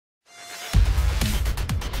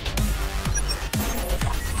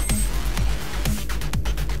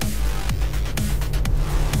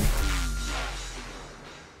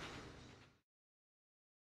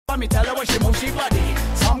me tell her when she move she body.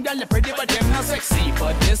 Some girl they pretty but them not sexy,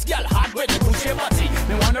 but this girl hot with the Gucci body.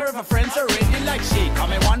 Me wonder if her friends are ready like she.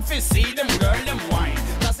 Come me one fist see them girl them wine.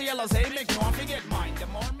 That's the yellow say me.